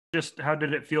Just how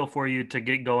did it feel for you to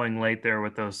get going late there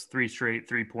with those 3 straight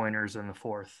 3-pointers in the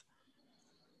fourth?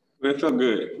 It felt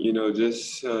good,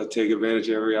 just take advantage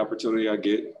of every opportunity I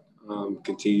get,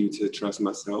 continue to trust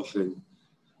myself and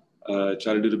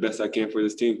try to do the best I can for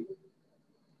this team.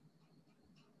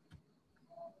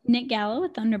 Nick Gallo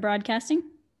with Thunder Broadcasting.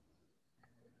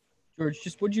 George,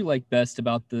 just what'd you like best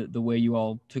about the way you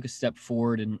all took a step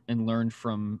forward and learned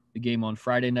from the game on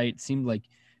Friday night? It seemed like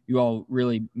you all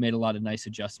really made a lot of nice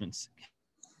adjustments.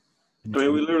 I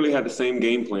mean, we literally had the same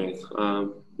game plan.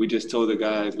 We just told the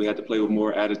guys we had to play with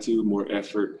more attitude, more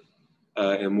effort,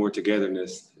 and more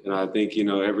togetherness. And I think,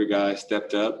 every guy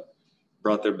stepped up,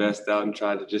 brought their best out, and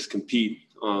tried to just compete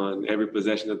on every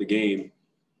possession of the game.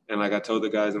 And like I told the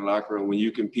guys in the locker room, when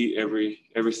you compete every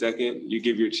second, you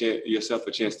give yourself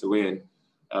a chance to win.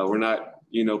 We're not,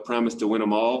 promised to win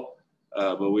them all,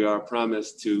 but we are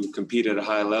promised to compete at a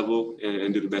high level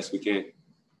and do the best we can.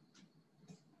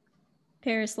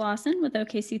 Paris Lawson with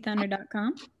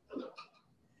OKCThunder.com.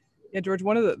 Yeah, George,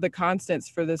 one of the constants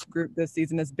for this group this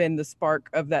season has been the spark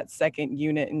of that second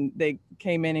unit, and they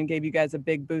came in and gave you guys a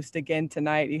big boost again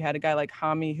tonight. You had a guy like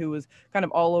Hami who was kind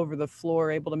of all over the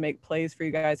floor, able to make plays for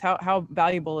you guys. How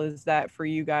valuable is that for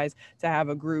you guys to have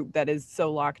a group that is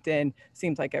so locked in,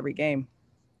 seems like every game?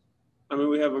 I mean,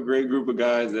 we have a great group of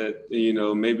guys that,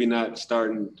 maybe not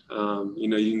starting, you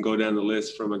can go down the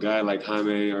list from a guy like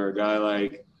Jaime or a guy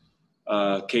like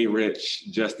K. Rich,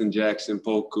 Justin Jackson,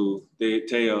 Poku,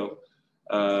 Teo,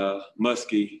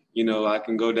 Muskie. I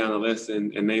can go down the list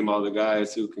and name all the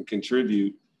guys who can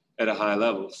contribute at a high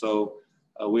level. So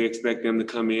we expect them to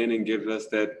come in and give us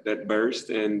that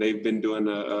burst, and they've been doing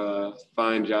a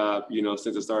fine job,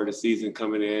 since the start of the season,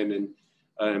 coming in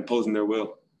and imposing their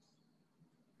will.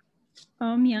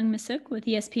 Young Masuk with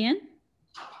ESPN.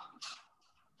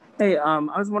 Hey, I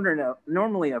was wondering,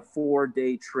 normally a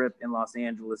 4-day trip in Los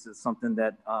Angeles is something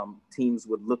that teams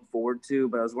would look forward to,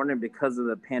 but I was wondering, because of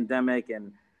the pandemic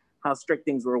and how strict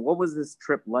things were, what was this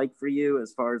trip like for you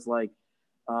as far as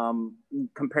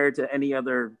compared to any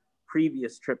other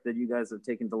previous trip that you guys have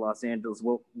taken to Los Angeles?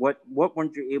 What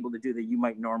weren't you able to do that you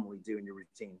might normally do in your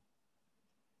routine?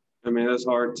 I mean, that's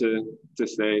hard to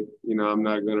say. I'm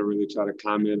not going to really try to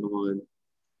comment on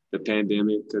the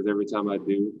pandemic, because every time I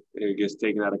do, it gets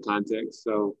taken out of context.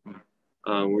 So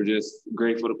we're just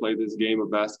grateful to play this game of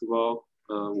basketball.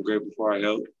 We're grateful for our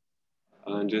health,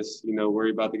 and just,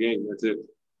 worry about the game. That's it.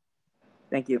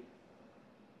 Thank you.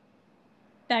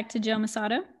 Back to Joe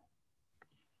Masato.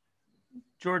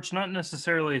 George, not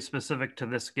necessarily specific to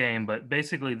this game, but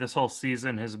basically this whole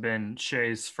season has been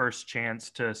Shea's first chance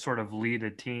to sort of lead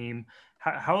a team.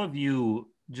 How have you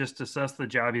just assessed the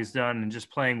job he's done and just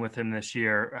playing with him this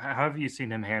year? How have you seen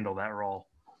him handle that role?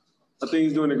 I think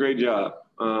he's doing a great job.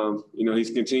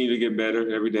 He's continued to get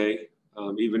better every day.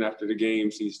 Even after the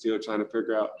games, he's still trying to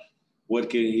figure out what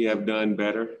can he have done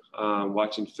better.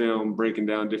 Watching film, breaking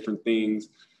down different things,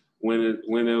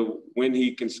 when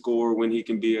he can score, when he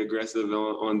can be aggressive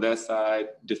on that side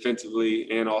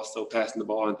defensively, and also passing the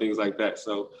ball and things like that.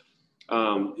 So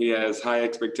he has high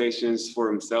expectations for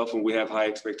himself, and we have high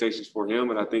expectations for him.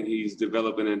 And I think he's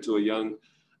developing into a young,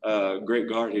 great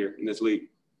guard here in this league.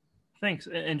 Thanks.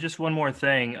 And just one more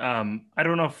thing. I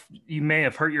don't know if you may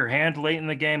have hurt your hand late in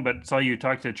the game, but saw you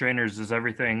talk to trainers. Is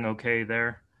everything okay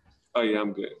there? Oh, yeah,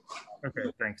 I'm good. Okay,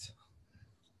 thanks.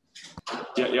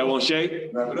 Yeah, y'all want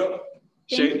Shay? Wrap it up.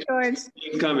 Thanks, George.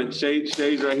 Shay's coming.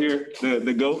 Shay's right here,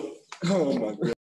 the GOAT. Oh, my God.